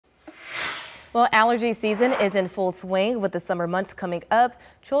Well, allergy season is in full swing with the summer months coming up.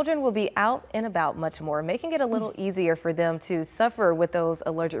 Children will be out and about much more, making it a little easier for them to suffer with those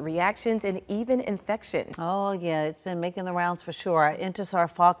allergic reactions and even infections. Oh, yeah, it's been making the rounds for sure. Our Intisar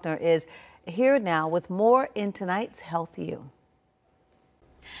Faulkner is here now with more in tonight's Health U.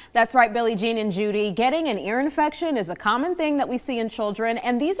 That's right, Billie Jean and Judy. Getting an ear infection is a common thing that we see in children,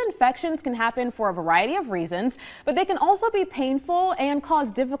 and these infections can happen for a variety of reasons, but they can also be painful and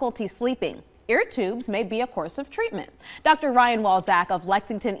cause difficulty sleeping. Ear tubes may be a course of treatment. Dr. Ryan Walzak of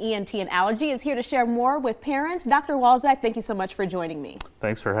Lexington ENT and Allergy is here to share more with parents. Dr. Walzak, thank you so much for joining me.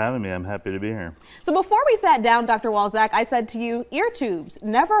 Thanks for having me. I'm happy to be here. So before we sat down, Dr. Walzak, I said to you, ear tubes,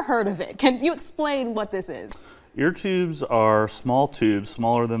 never heard of it. Can you explain what this is? Ear tubes are small tubes,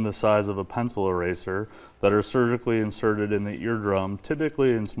 smaller than the size of a pencil eraser, that are surgically inserted in the eardrum,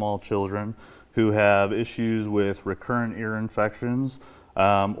 typically in small children who have issues with recurrent ear infections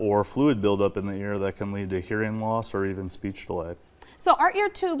or fluid buildup in the ear that can lead to hearing loss or even speech delay. So are ear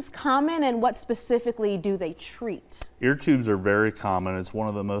tubes common, and what specifically do they treat? Ear tubes are very common. It's one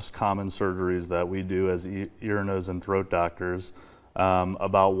of the most common surgeries that we do as ear, nose, and throat doctors.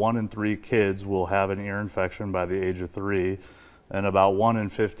 About 1 in 3 kids will have an ear infection by the age of 3, and about 1 in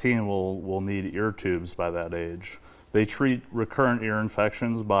 15 will need ear tubes by that age. They treat recurrent ear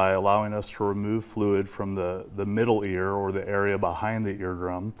infections by allowing us to remove fluid from the middle ear or the area behind the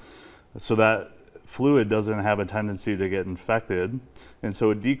eardrum so that fluid doesn't have a tendency to get infected, and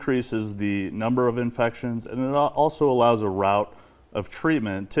so it decreases the number of infections, and it also allows a route of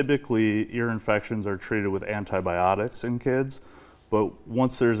treatment. Typically, ear infections are treated with antibiotics in kids, but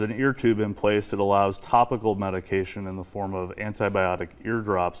once there's an ear tube in place, it allows topical medication in the form of antibiotic ear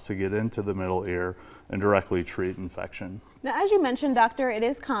drops to get into the middle ear and directly treat infection. Now, as you mentioned, doctor, it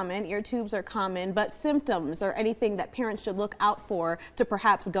is common, ear tubes are common, but symptoms or anything that parents should look out for to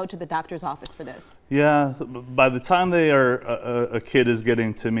perhaps go to the doctor's office for this? Yeah, by the time a kid is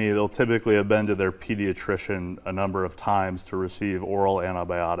getting to me, they'll typically have been to their pediatrician a number of times to receive oral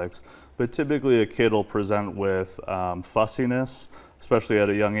antibiotics. But typically a kid will present with fussiness, especially at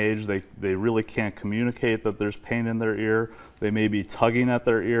a young age. They really can't communicate that there's pain in their ear. They may be tugging at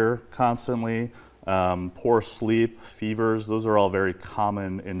their ear constantly. Poor sleep, fevers, those are all very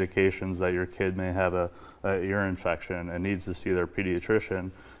common indications that your kid may have a ear infection and needs to see their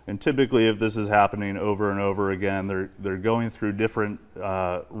pediatrician. And typically if this is happening over and over again, they're going through different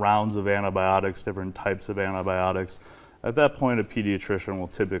rounds of antibiotics, different types of antibiotics. At that point, a pediatrician will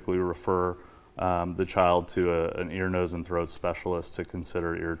typically refer the child to an ear, nose, and throat specialist to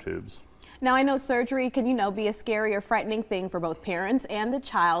consider ear tubes. Now, I know surgery can, be a scary or frightening thing for both parents and the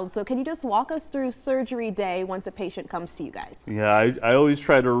child. So can you just walk us through surgery day once a patient comes to you guys? Yeah, I always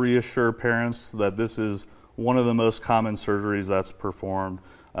try to reassure parents that this is one of the most common surgeries that's performed.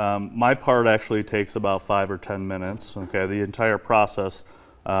 My part actually takes about 5 or 10 minutes. Okay, the entire process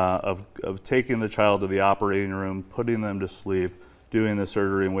of taking the child to the operating room, putting them to sleep, doing the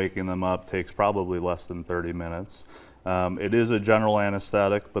surgery and waking them up takes probably less than 30 minutes. It is a general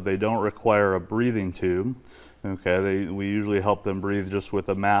anesthetic, but they don't require a breathing tube. Okay, we usually help them breathe just with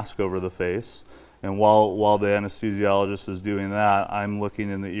a mask over the face. And while the anesthesiologist is doing that, I'm looking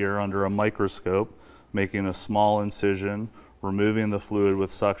in the ear under a microscope, making a small incision, removing the fluid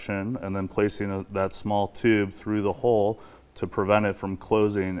with suction, and then placing that small tube through the hole to prevent it from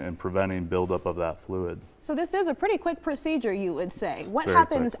closing and preventing buildup of that fluid. So this is a pretty quick procedure, you would say. What Very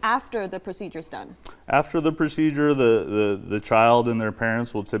happens quick. after the procedure's done? After the procedure, the child and their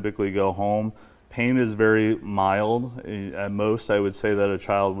parents will typically go home. Pain is very mild. At most, I would say that a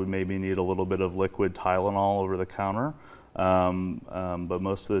child would maybe need a little bit of liquid Tylenol over the counter, but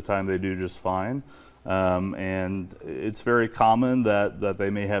most of the time they do just fine. And it's very common that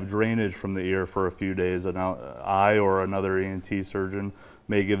they may have drainage from the ear for a few days, and I or another ENT surgeon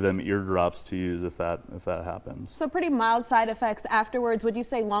may give them ear drops to use if that happens. So pretty mild side effects afterwards. Would you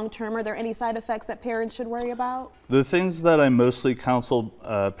say long term, are there any side effects that parents should worry about? The things that I mostly counsel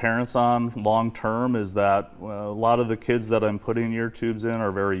parents on long term is that a lot of the kids that I'm putting ear tubes in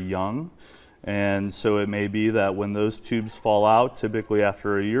are very young. And so it may be that when those tubes fall out, typically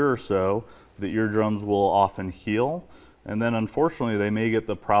after a year or so, the eardrums will often heal, and then unfortunately they may get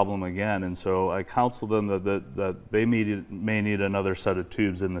the problem again, and so I counsel them that they may need another set of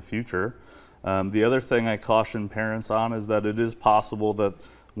tubes in the future. The other thing I caution parents on is that it is possible that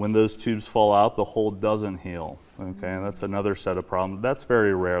when those tubes fall out, the hole doesn't heal. Okay, and that's another set of problems. That's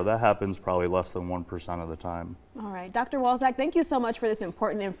very rare. That happens probably less than 1% of the time. All right, Dr. Walczak, thank you so much for this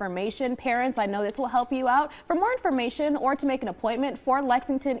important information. Parents, I know this will help you out. For more information or to make an appointment for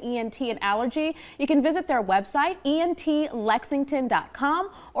Lexington ENT and Allergy, you can visit their website, entlexington.com,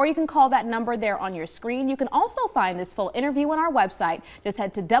 or you can call that number there on your screen. You can also find this full interview on our website. Just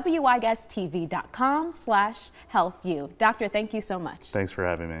head to wistv.com/healthyou. Doctor, thank you so much. Thanks for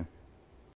having me.